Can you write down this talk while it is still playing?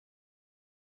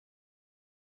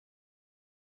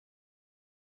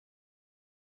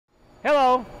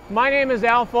Hello, my name is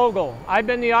Al Fogel. I've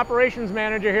been the operations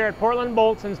manager here at Portland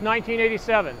Bolt since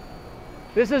 1987.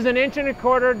 This is an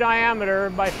 1¼ inch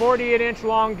diameter by 48-inch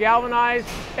long galvanized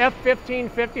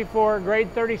F1554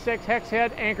 grade 36 hex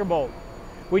head anchor bolt.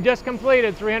 We just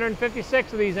completed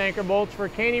 356 of these anchor bolts for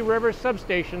Caney River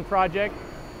Substation project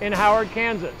in Howard,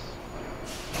 Kansas.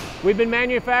 We've been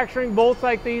manufacturing bolts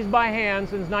like these by hand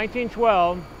since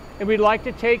 1912, and we'd like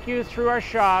to take you through our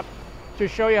shop to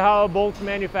show you how a bolt's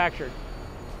manufactured.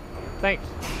 Thanks.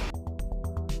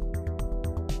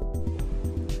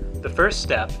 The first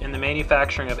step in the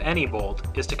manufacturing of any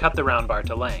bolt is to cut the round bar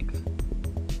to length.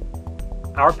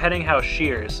 Our Peddinghaus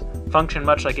shears function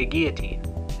much like a guillotine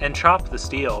and chop the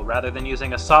steel rather than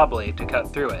using a saw blade to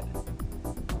cut through it.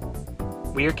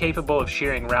 We are capable of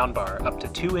shearing round bar up to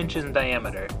 2 inches in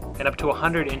diameter and up to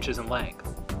 100 inches in length.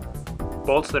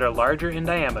 Bolts that are larger in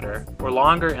diameter or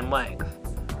longer in length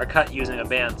are cut using a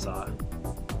bandsaw.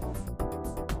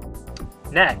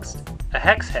 Next, a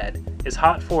hex head is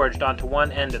hot forged onto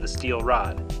one end of the steel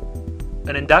rod.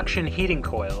 An induction heating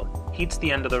coil heats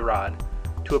the end of the rod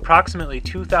to approximately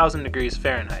 2000 degrees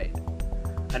Fahrenheit.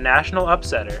 A national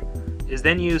upsetter is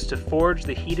then used to forge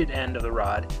the heated end of the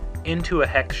rod into a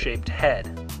hex-shaped head.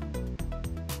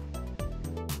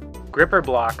 Gripper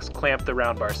blocks clamp the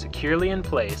round bar securely in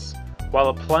place, while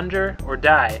a plunger or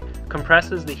die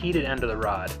compresses the heated end of the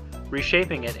rod,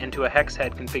 reshaping it into a hex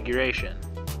head configuration.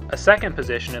 A second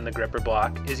position in the gripper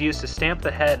block is used to stamp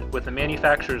the head with the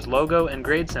manufacturer's logo and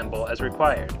grade symbol as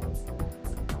required.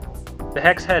 The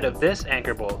hex head of this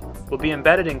anchor bolt will be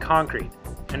embedded in concrete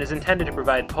and is intended to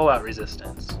provide pull-out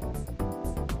resistance.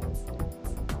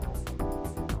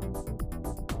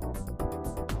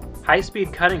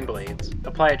 High-speed cutting blades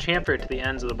apply a chamfer to the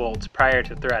ends of the bolts prior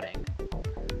to threading.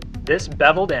 This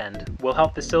beveled end will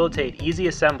help facilitate easy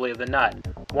assembly of the nut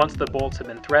once the bolts have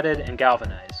been threaded and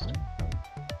galvanized.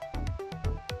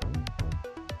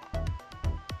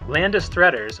 Landis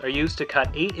threaders are used to cut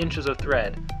 8 inches of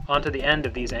thread onto the end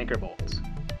of these anchor bolts.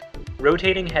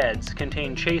 Rotating heads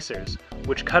contain chasers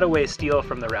which cut away steel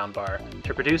from the round bar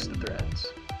to produce the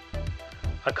threads.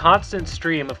 A constant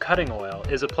stream of cutting oil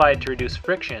is applied to reduce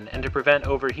friction and to prevent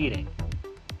overheating.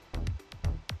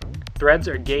 Threads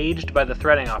are gauged by the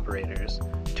threading operators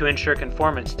to ensure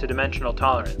conformance to dimensional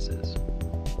tolerances.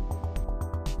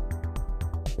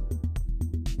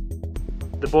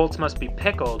 The bolts must be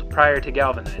pickled prior to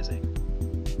galvanizing.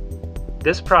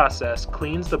 This process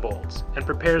cleans the bolts and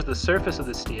prepares the surface of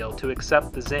the steel to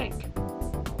accept the zinc.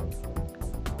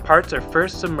 Parts are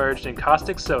first submerged in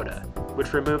caustic soda,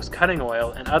 which removes cutting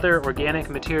oil and other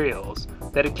organic materials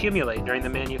that accumulate during the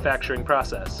manufacturing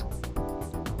process.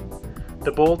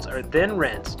 The bolts are then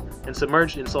rinsed and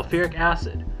submerged in sulfuric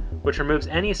acid, which removes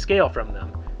any scale from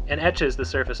them and etches the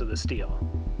surface of the steel.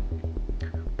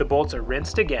 The bolts are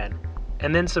rinsed again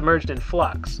and then submerged in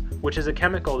flux, which is a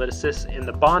chemical that assists in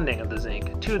the bonding of the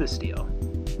zinc to the steel.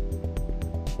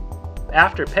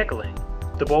 After pickling,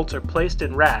 the bolts are placed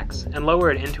in racks and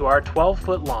lowered into our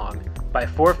 12-foot long by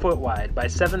 4-foot wide by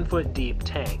 7-foot deep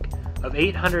tank of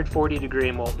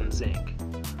 840-degree molten zinc.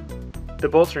 The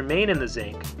bolts remain in the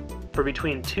zinc for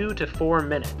between 2 to 4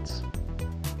 minutes.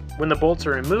 When the bolts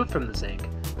are removed from the zinc,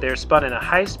 they are spun in a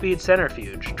high-speed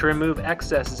centrifuge to remove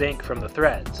excess zinc from the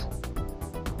threads.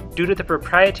 Due to the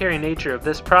proprietary nature of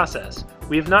this process,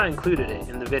 we have not included it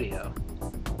in the video.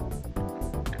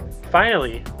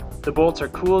 Finally, the bolts are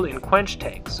cooled in quench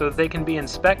tanks so that they can be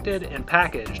inspected and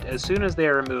packaged as soon as they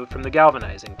are removed from the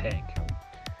galvanizing tank.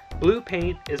 Blue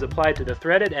paint is applied to the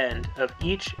threaded end of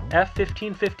each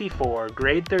F1554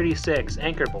 grade 36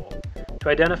 anchor bolt to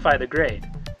identify the grade,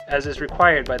 as is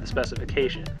required by the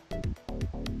specification.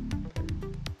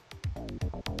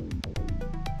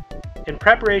 In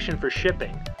preparation for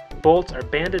shipping, bolts are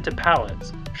banded to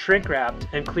pallets, shrink-wrapped,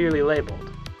 and clearly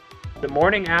labeled. The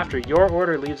morning after your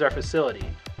order leaves our facility,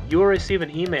 you will receive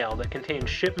an email that contains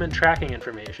shipment tracking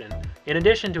information in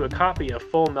addition to a copy of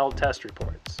full meld test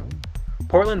reports.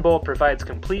 Portland Bolt provides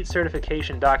complete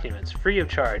certification documents free of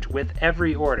charge with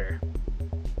every order.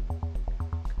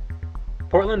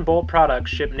 Portland Bolt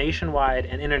products ship nationwide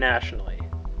and internationally.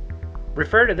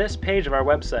 Refer to this page of our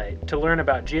website to learn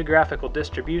about geographical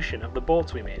distribution of the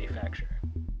bolts we manufacture.